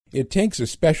It takes a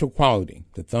special quality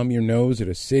to thumb your nose at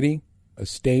a city, a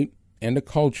state, and a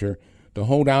culture to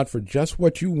hold out for just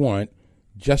what you want,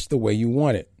 just the way you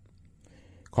want it.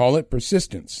 Call it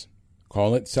persistence.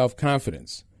 Call it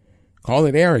self-confidence. Call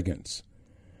it arrogance.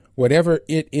 Whatever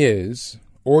it is,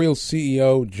 Orioles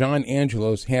CEO John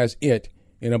Angelos has it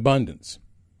in abundance.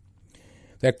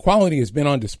 That quality has been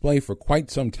on display for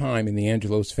quite some time in the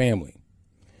Angelos family.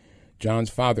 John's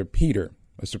father, Peter,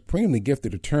 a supremely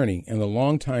gifted attorney and the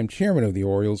longtime chairman of the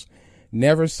Orioles,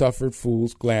 never suffered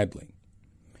fools gladly.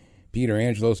 Peter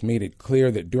Angelos made it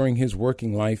clear that during his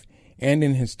working life and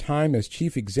in his time as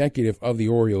chief executive of the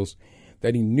Orioles,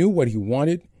 that he knew what he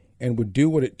wanted and would do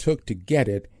what it took to get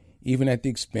it, even at the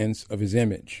expense of his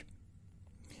image.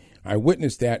 I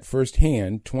witnessed that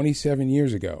firsthand 27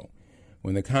 years ago,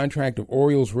 when the contract of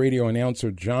Orioles radio announcer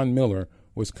John Miller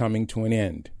was coming to an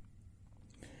end.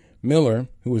 Miller,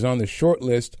 who was on the short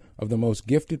list of the most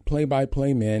gifted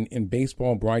play-by-play men in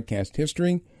baseball broadcast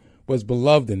history, was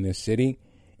beloved in this city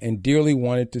and dearly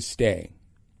wanted to stay.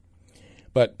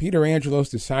 But Peter Angelos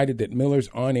decided that Miller's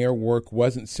on-air work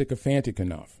wasn't sycophantic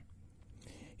enough.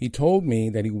 He told me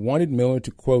that he wanted Miller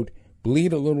to, quote,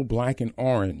 bleed a little black and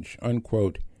orange,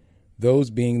 unquote,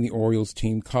 those being the Orioles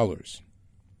team colors.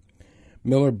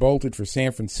 Miller bolted for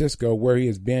San Francisco, where he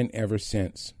has been ever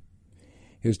since.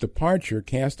 His departure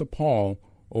cast a pall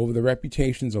over the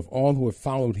reputations of all who have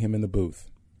followed him in the booth.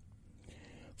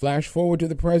 Flash forward to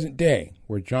the present day,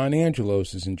 where John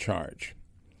Angelos is in charge.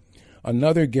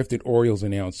 Another gifted Orioles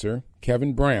announcer,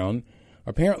 Kevin Brown,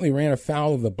 apparently ran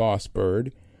afoul of the boss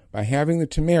bird by having the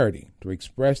temerity to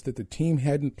express that the team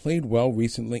hadn't played well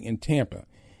recently in Tampa,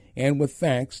 and with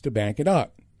facts to back it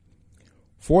up.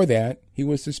 For that, he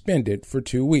was suspended for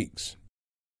 2 weeks.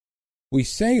 We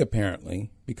say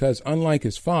apparently because, unlike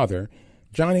his father,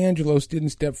 John Angelos didn't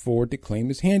step forward to claim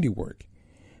his handiwork,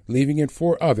 leaving it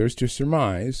for others to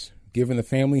surmise, given the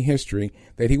family history,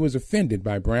 that he was offended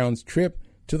by Brown's trip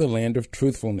to the land of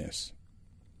truthfulness.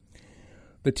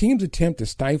 The team's attempt to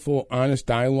stifle honest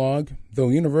dialogue, though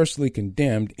universally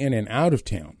condemned in and out of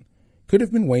town, could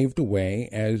have been waved away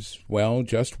as, well,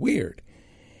 just weird,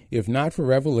 if not for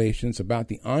revelations about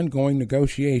the ongoing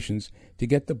negotiations to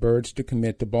get the Birds to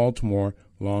commit to Baltimore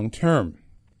long-term.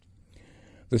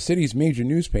 The city's major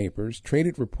newspapers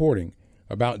traded reporting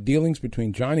about dealings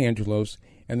between John Angelos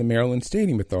and the Maryland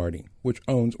Stadium Authority, which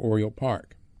owns Oriole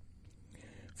Park.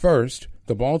 First,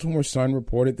 the Baltimore Sun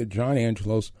reported that John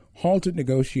Angelos halted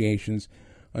negotiations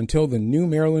until the new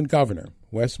Maryland governor,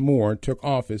 Wes Moore, took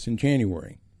office in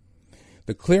January.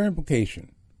 The clear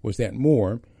implication was that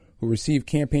Moore, who received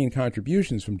campaign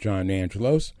contributions from John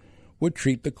Angelos, would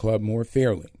treat the club more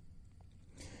fairly.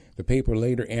 The paper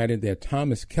later added that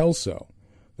Thomas Kelso,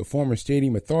 the former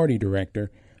Stadium Authority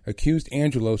director, accused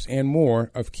Angelos and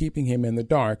Moore of keeping him in the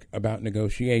dark about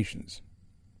negotiations.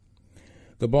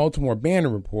 The Baltimore Banner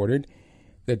reported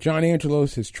that John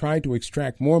Angelos has tried to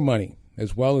extract more money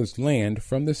as well as land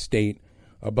from the state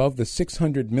above the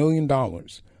 $600 million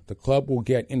the club will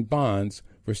get in bonds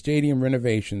for stadium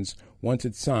renovations once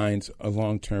it signs a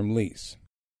long-term lease.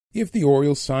 If the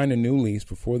Orioles sign a new lease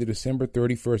before the December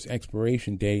 31st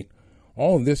expiration date,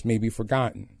 all of this may be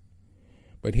forgotten.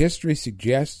 But history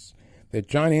suggests that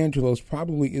John Angelos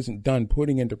probably isn't done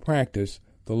putting into practice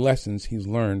the lessons he's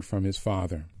learned from his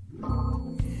father.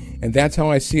 And that's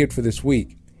how I see it for this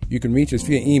week. You can reach us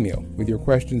via email with your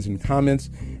questions and comments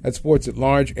at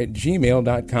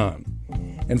sportsatlarge@gmail.com.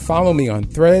 And follow me on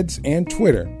Threads and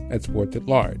Twitter at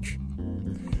sportsatlarge.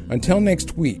 Until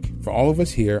next week, for all of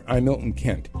us here, I'm Milton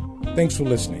Kent. Thanks for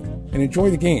listening, and enjoy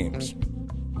the games.